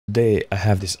Today I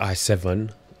have this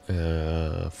i7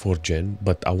 4th gen,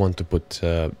 but I want to put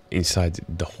inside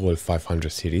the whole 500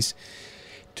 series.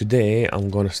 Today I'm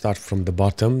gonna start from the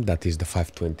bottom, that is the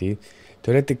 520.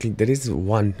 Theoretically there is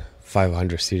one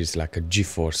 500 series like a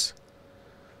GeForce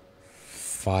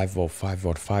 505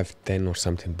 or 510 or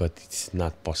something, but it's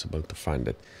not possible to find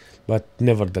it. But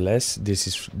nevertheless, this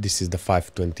is the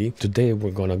 520. Today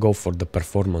we're gonna go for the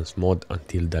performance mode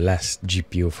until the last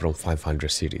GPU from 500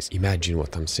 series. Imagine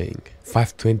what I'm saying.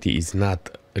 520 is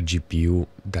not a GPU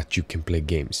that you can play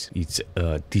games. It's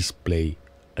a display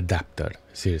adapter,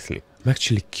 seriously. I'm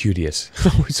actually curious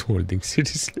how it's holding,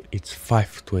 seriously. It's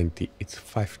 520, it's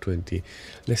 520.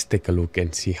 Let's take a look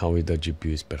and see how the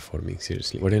GPU is performing,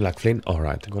 seriously. We're in like flame.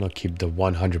 Alright, I'm gonna keep the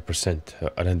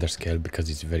 100% render scale because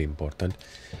it's very important.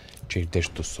 Change this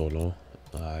to solo.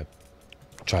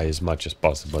 Try as much as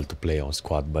possible to play on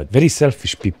squad, but very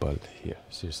selfish people here,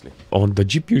 seriously. On the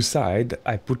GPU side,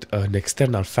 I put an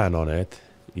external fan on it,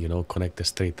 you know, connected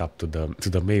straight up to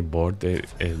the main board,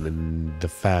 and the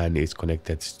fan is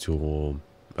connected to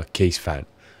a case fan.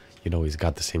 You know, it's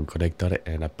got the same connector,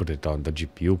 and I put it on the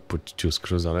GPU, put 2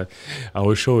 screws on it. I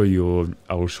will show you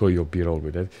a B-roll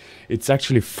with it. It's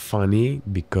actually funny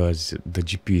because the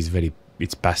GPU is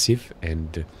it's passive,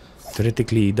 and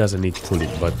theoretically it doesn't need cooling,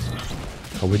 but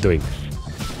how we doing?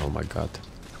 Oh my god.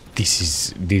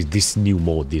 This new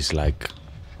mode is like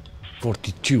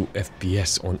 42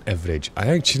 FPS on average. I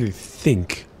actually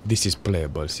think this is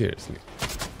playable, seriously.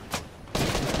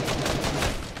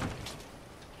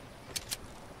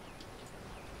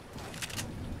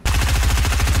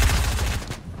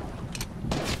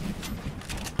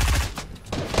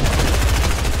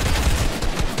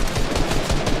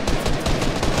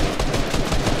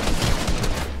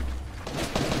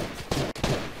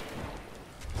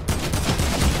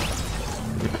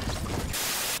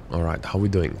 Alright, how we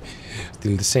doing?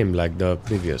 Still the same like the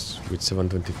previous with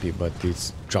 720p, but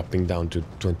it's dropping down to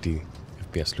 20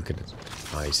 FPS. Look at it.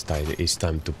 It's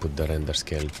time to put the render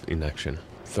scale in action.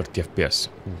 30 FPS.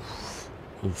 Oof.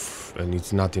 Oof. And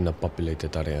it's not in a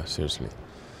populated area, seriously.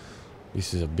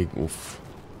 This is a big oof.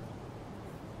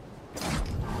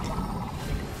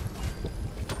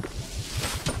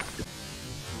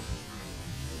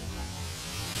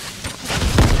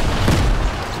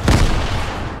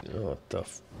 What the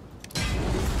f...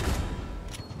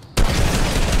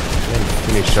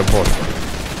 Finish the board.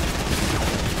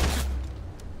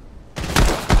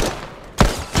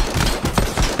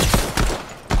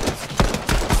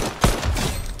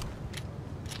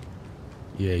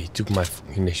 Yeah, he took my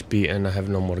fucking HP and I have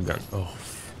no more gun. Oh,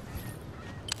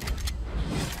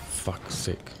 fuck's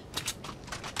sake.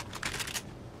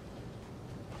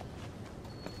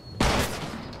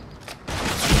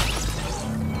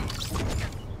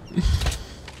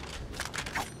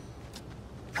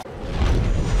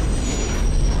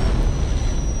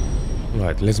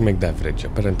 Right, let's make the average.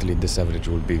 Apparently this average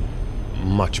will be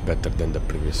much better than the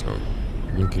previous one.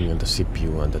 Looking at the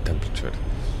CPU and the temperature,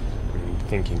 I'm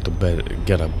thinking to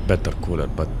get a better cooler,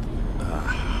 but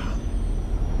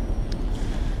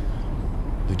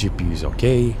the GPU is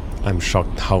okay. I'm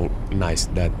shocked how nice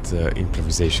that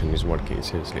improvisation is working,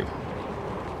 seriously.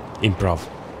 Improv.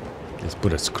 Let's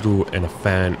put a screw and a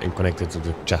fan and connect it to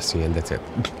the chassis, and that's it.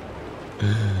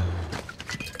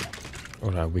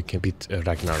 Alright, we can beat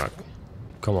Ragnarok.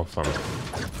 Come on, fam.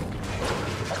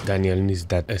 Daniel needs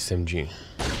that SMG.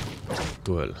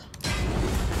 Duel.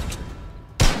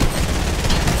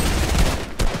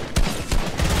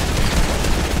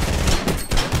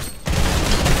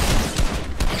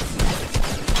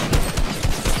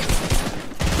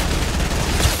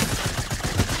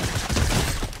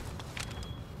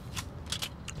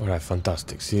 Alright,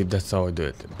 fantastic. See, that's how I do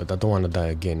it. But I don't want to die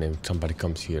again and somebody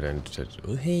comes here and says,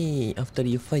 oh, hey, after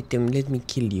you fight them, let me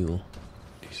kill you.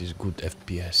 This is good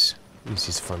FPS. This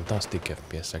is fantastic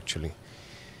FPS, actually.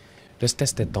 Let's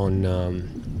test it on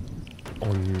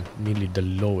nearly the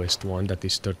lowest one, that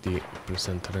is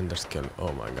 30% render scale.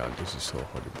 Oh my god, this is so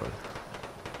horrible.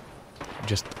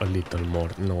 Just a little more,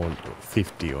 no,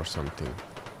 50 or something.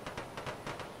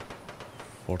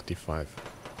 45.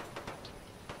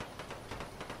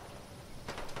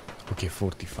 Okay,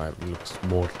 45 looks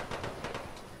more.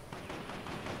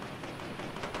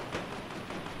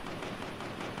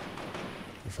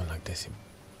 Even like this, it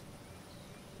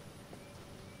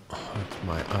hurts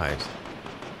my eyes.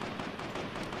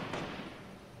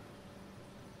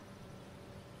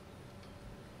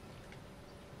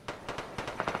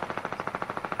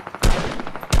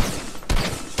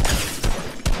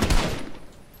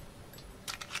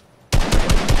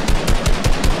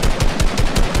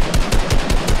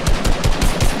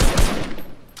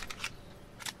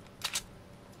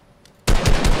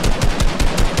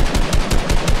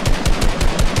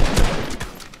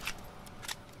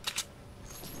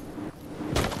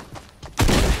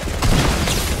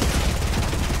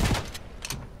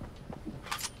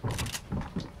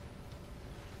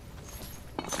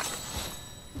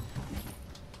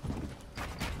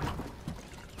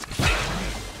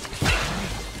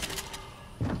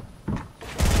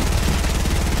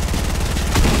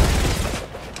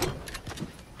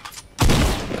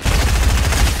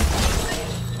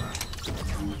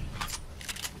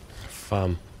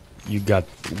 Fam, you got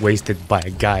wasted by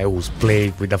a guy who's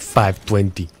played with a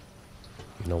 520. You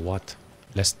know what?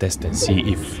 Let's test and see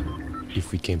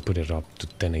if we can put it up to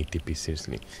 1080p.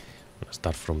 Seriously, I'm gonna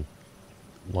start from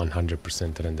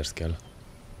 100% render scale.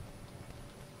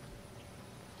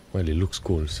 Well, it looks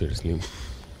cool, seriously.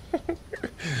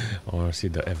 Or see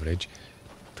the average,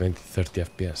 20-30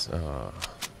 FPS.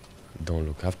 Don't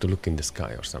look. I have to look in the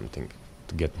sky or something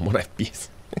to get more FPS.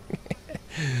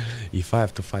 If I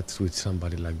have to fight with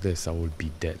somebody like this, I will be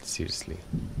dead, seriously.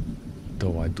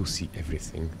 Though I do see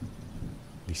everything.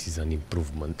 This is an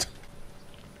improvement.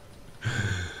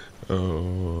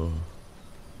 Oh,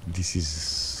 this is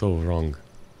so wrong.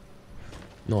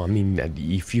 No, I mean,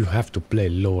 if you have to play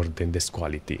lower than this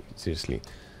quality, seriously.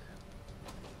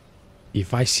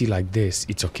 If I see like this,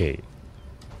 it's okay.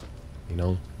 You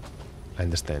know? I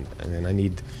understand. And then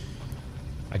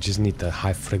I just need a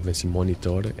high frequency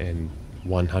monitor and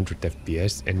 100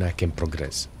 FPS and I can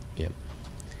progress. Yeah.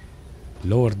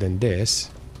 Lower than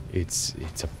this, it's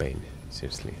a pain.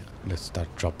 Seriously. Let's start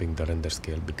dropping the render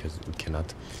scale because we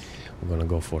cannot. We're gonna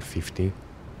go for 50.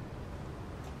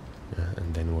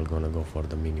 And then we're gonna go for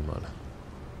the minimal.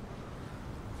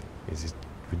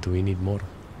 Do we need more?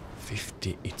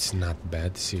 50, it's not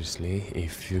bad, seriously.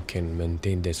 If you can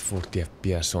maintain this 40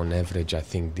 FPS on average, I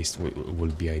think this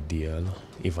will be ideal.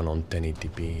 Even on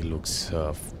 1080p, it looks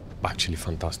actually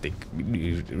fantastic.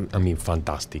 I mean,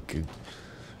 fantastic.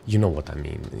 You know what I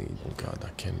mean. God,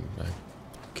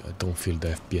 I don't feel the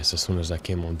FPS as soon as I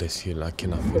came on this hill. I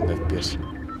cannot feel the FPS.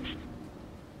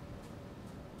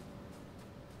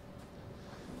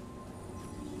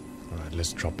 Alright,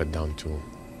 let's drop it down to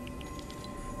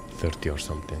 30 or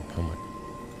something. How much?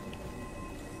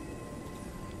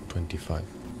 25.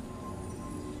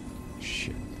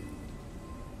 Shit.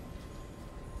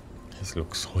 This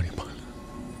looks horrible.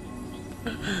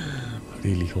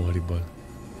 Really horrible.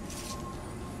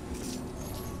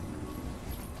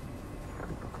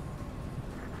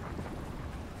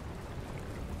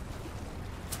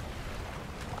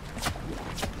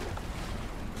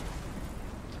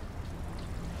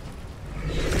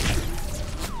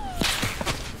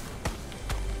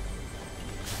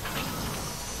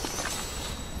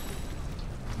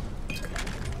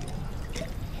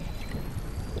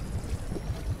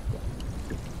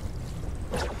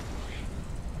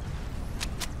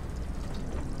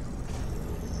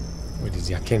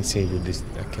 I can't say with this.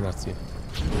 I cannot see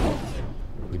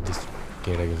with this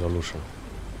resolution.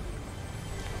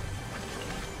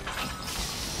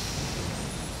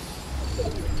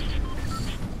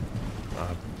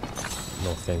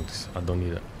 No thanks. I don't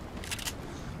need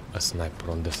a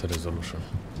sniper on this resolution.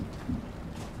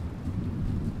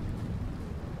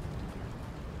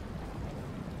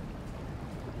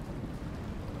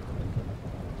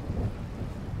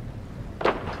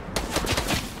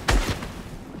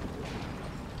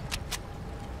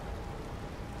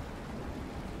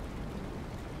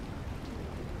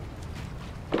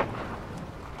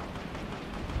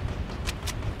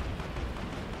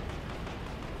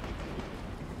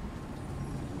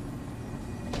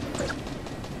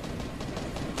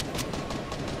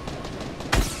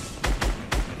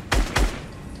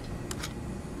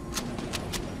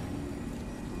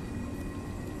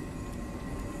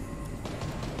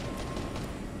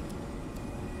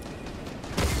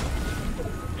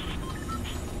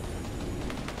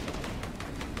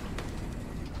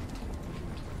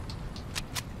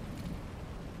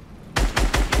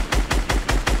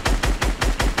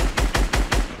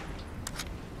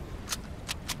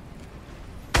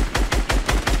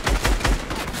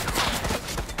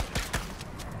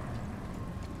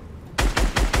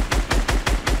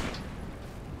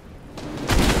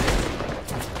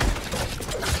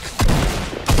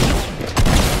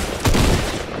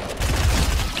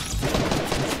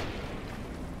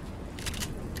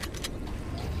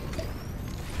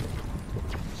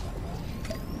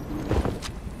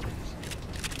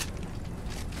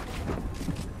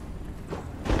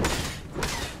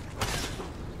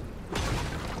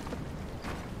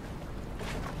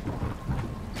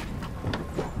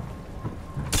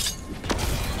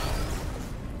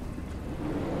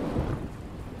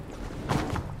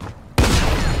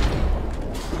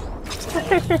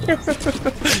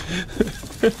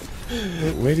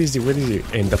 Where is he? Where is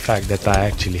he? And the fact that I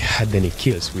actually had any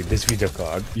kills with this video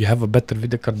card. You have a better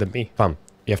video card than me. Fam,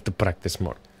 you have to practice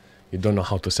more. You don't know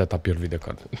how to set up your video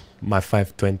card. My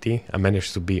 520, I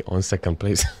managed to be on second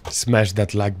place. Smash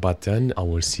that like button. I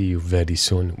will see you very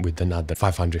soon with another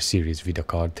 500 series video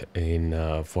card in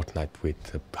Fortnite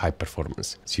with high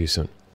performance. See you soon.